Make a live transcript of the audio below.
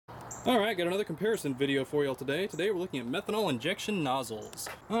Alright, got another comparison video for y'all today. Today we're looking at methanol injection nozzles.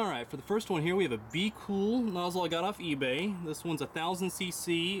 Alright, for the first one here we have a Be Cool nozzle I got off eBay. This one's 1000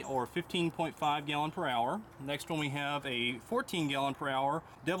 cc or 15.5 gallon per hour. Next one we have a 14 gallon per hour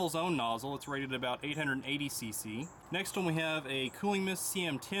Devil's Own nozzle. It's rated at about 880 cc. Next one we have a Coolingmist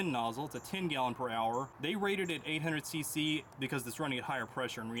CM 10 nozzle. It's a 10 gallon per hour. They rated it 800 cc because it's running at higher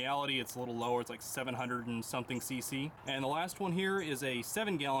pressure. In reality it's a little lower, it's like 700 and something cc. And the last one here is a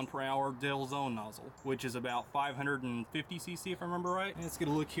 7 gallon per hour Devil's Own nozzle, which is about 550 cc if I remember right. And let's get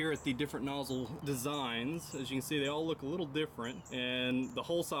a look here at the different nozzle designs. As you can see, they all look a little different, and the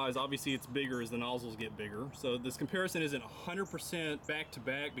hole size, obviously it's bigger as the nozzles get bigger. So this comparison isn't 100% back to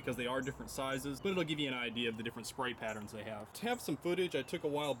back because they are different sizes, but it'll give you an idea of the different spray patterns they have. To have some footage I took a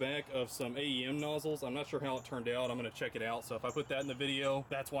while back of some AEM nozzles. I'm not sure how it turned out. I'm going to check it out, so if I put that in the video,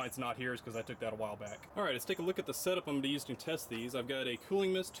 that's why it's not here, is because I took that a while back. Alright, let's take a look at the setup I'm going to use to test these. I've got a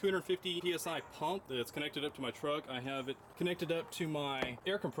Coolingmist 250 psi pump that's connected up to my truck. I have it connected up to my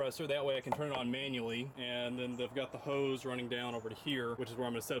air compressor, that way I can turn it on manually, and then they've got the hose running down over to here, which is where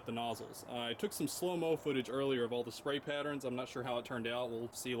I'm going to set up the nozzles. I took some slow-mo footage earlier of all the spray patterns. I'm not sure how it turned out, we'll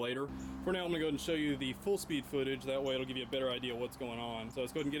see later. For now I'm going to go ahead and show you the full speed footage, that way it'll give you a better idea of what's going on. So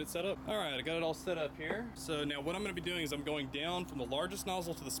let's go ahead and get it set up. Alright, I got it all set up here. So now what I'm going to be doing is I'm going down from the largest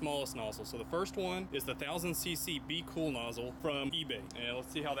nozzle to the smallest nozzle. So the first one is the 1000 cc Be Cool nozzle from eBay, and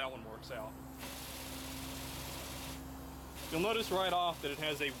let's see how that one works out. You'll notice right off that it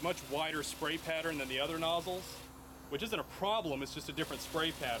has a much wider spray pattern than the other nozzles, which isn't a problem, it's just a different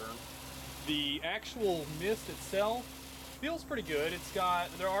spray pattern. The actual mist itself feels pretty good.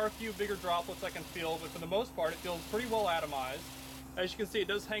 There are a few bigger droplets I can feel, but for the most part it feels pretty well atomized. As you can see, it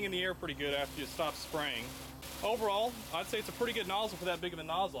does hang in the air pretty good after you stop spraying. Overall, I'd say it's a pretty good nozzle for that big of a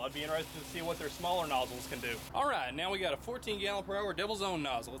nozzle. I'd be interested to see what their smaller nozzles can do. Alright, now we got a 14 gallon per hour Devil's Own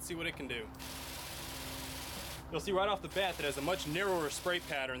nozzle. Let's see what it can do. You'll see right off the bat that it has a much narrower spray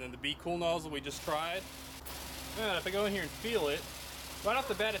pattern than the Be Cool nozzle we just tried. And if I go in here and feel it, right off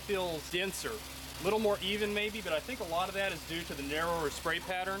the bat it feels denser. A little more even maybe, but I think a lot of that is due to the narrower spray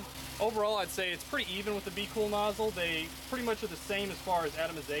pattern. Overall, I'd say it's pretty even with the Be Cool nozzle. They pretty much are the same as far as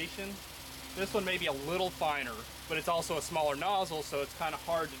atomization. This one may be a little finer, but it's also a smaller nozzle, so it's kind of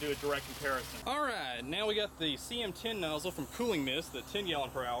hard to do a direct comparison. Alright, now we got the CM10 nozzle from Coolingmist, the 10 gallon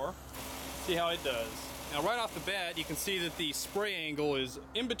per hour. See how it does. Now right off the bat, you can see that the spray angle is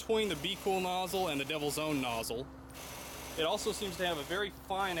in between the Be Cool nozzle and the Devil's Own nozzle. It also seems to have a very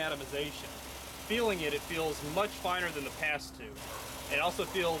fine atomization. Feeling it, it feels much finer than the past two. It also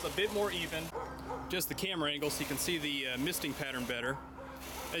feels a bit more even. Just the camera angle so you can see the misting pattern better.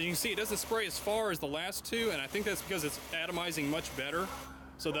 As you can see, it doesn't spray as far as the last two, and I think that's because it's atomizing much better.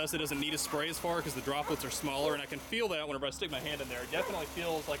 So thus it doesn't need to spray as far because the droplets are smaller, and I can feel that whenever I stick my hand in there. It definitely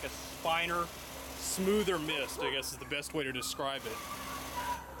feels like a finer, smoother mist, I guess is the best way to describe it.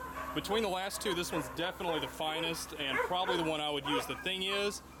 Between the last two, this one's definitely the finest and probably the one I would use. The thing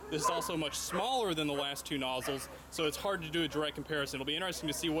is, this is also much smaller than the last two nozzles, so it's hard to do a direct comparison. It'll be interesting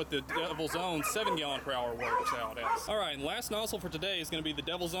to see what the Devil's Own 7 gallon per hour works out as. Alright, and last nozzle for today is going to be the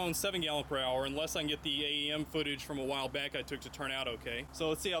Devil's Own 7 gallon per hour, unless I can get the AEM footage from a while back I took to turn out okay. So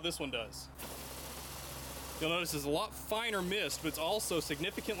let's see how this one does. You'll notice it's a lot finer mist, but it's also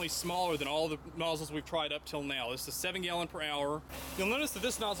significantly smaller than all the nozzles we've tried up till now. This is 7 gallon per hour. You'll notice that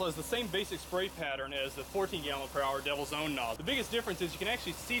this nozzle has the same basic spray pattern as the 14 gallon per hour Devil's Own nozzle. The biggest difference is you can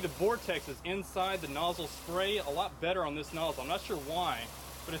actually see the vortexes inside the nozzle spray a lot better on this nozzle. I'm not sure why,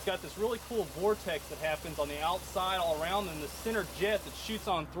 but it's got this really cool vortex that happens on the outside all around, and the center jet that shoots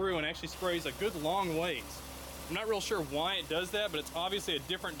on through and actually sprays a good long ways. I'm not real sure why it does that, but it's obviously a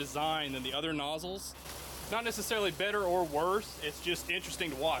different design than the other nozzles. Not necessarily better or worse, it's just interesting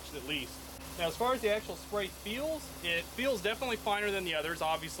to watch at least. Now as far as the actual spray feels, it feels definitely finer than the others.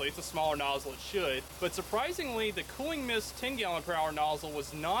 Obviously it's a smaller nozzle, it should, but surprisingly the Coolingmist 10 gallon per hour nozzle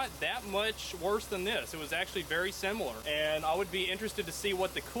was not that much worse than this. It was actually very similar, and I would be interested to see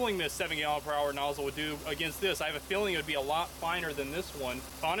what the Coolingmist 7 gallon per hour nozzle would do against this. I have a feeling it would be a lot finer than this one.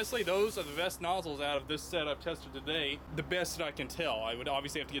 Honestly, those are the best nozzles out of this set I've tested today, the best that I can tell. I would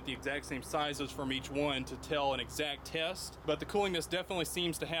obviously have to get the exact same sizes from each one to tell an exact test, but the Coolingmist definitely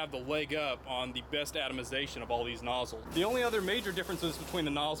seems to have the leg up on the best atomization of all these nozzles. The only other major differences between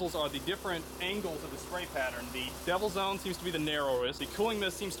the nozzles are the different angles of the spray pattern. The Devil's Own seems to be the narrowest, the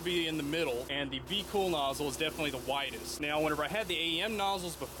Coolingmist seems to be in the middle, and the Be Cool nozzle is definitely the widest. Now whenever I had the AEM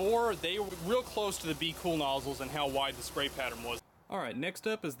nozzles before, they were real close to the Be Cool nozzles and how wide the spray pattern was. Alright, next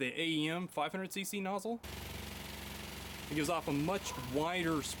up is the AEM 500cc nozzle. It gives off a much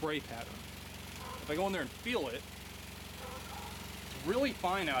wider spray pattern. If I go in there and feel it, really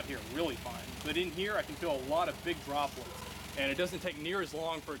fine out here, really fine. But in here, I can feel a lot of big droplets. And it doesn't take near as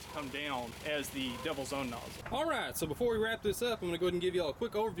long for it to come down as the Devil's Own nozzle. Alright, so before we wrap this up, I'm going to go ahead and give you all a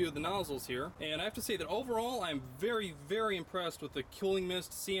quick overview of the nozzles here. And I have to say that overall, I'm very, very impressed with the Coolingmist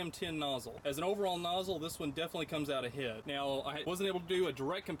CM10 nozzle. As an overall nozzle, this one definitely comes out ahead. Now, I wasn't able to do a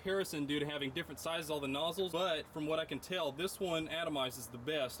direct comparison due to having different sizes of all the nozzles, but from what I can tell, this one atomizes the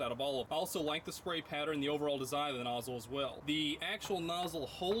best out of all of them. I also like the spray pattern and the overall design of the nozzle as well. The actual nozzle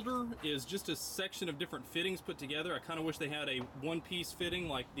holder is just a section of different fittings put together. I kind of wish they had a one-piece fitting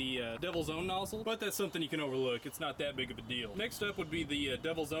like the Devil's Own nozzle, but that's something you can overlook. It's not that big of a deal. Next up would be the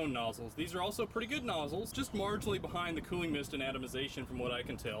Devil's Own nozzles. These are also pretty good nozzles, just marginally behind the Coolingmist in atomization from what I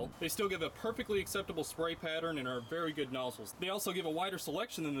can tell. They still give a perfectly acceptable spray pattern and are very good nozzles. They also give a wider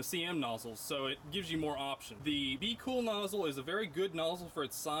selection than the CM nozzles, so it gives you more options. The Be Cool nozzle is a very good nozzle for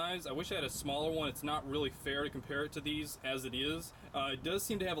its size. I wish I had a smaller one. It's not really fair to compare it to these as it is. It does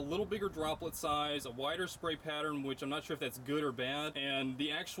seem to have a little bigger droplet size, a wider spray pattern, which I'm not sure if that's good or bad, and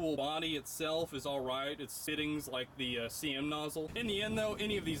the actual body itself is alright. It's fittings like the CM nozzle. In the end though,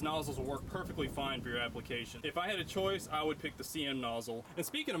 any of these nozzles will work perfectly fine for your application. If I had a choice, I would pick the CM nozzle. And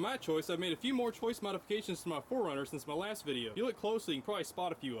speaking of my choice, I've made a few more choice modifications to my Forerunner since my last video. If you look closely, you can probably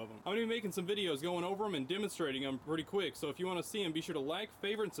spot a few of them. I'm going to be making some videos going over them and demonstrating them pretty quick, so if you want to see them, be sure to like,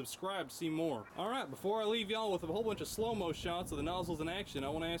 favorite, and subscribe to see more. Alright, before I leave y'all with a whole bunch of slow-mo shots of the nozzles in action, I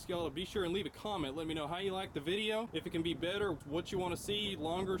want to ask y'all to be sure and leave a comment. Let me know how you like the video, if it can be better, what you want to see,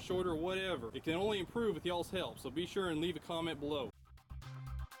 longer, shorter, whatever. It can only improve with y'all's help, so be sure and leave a comment below.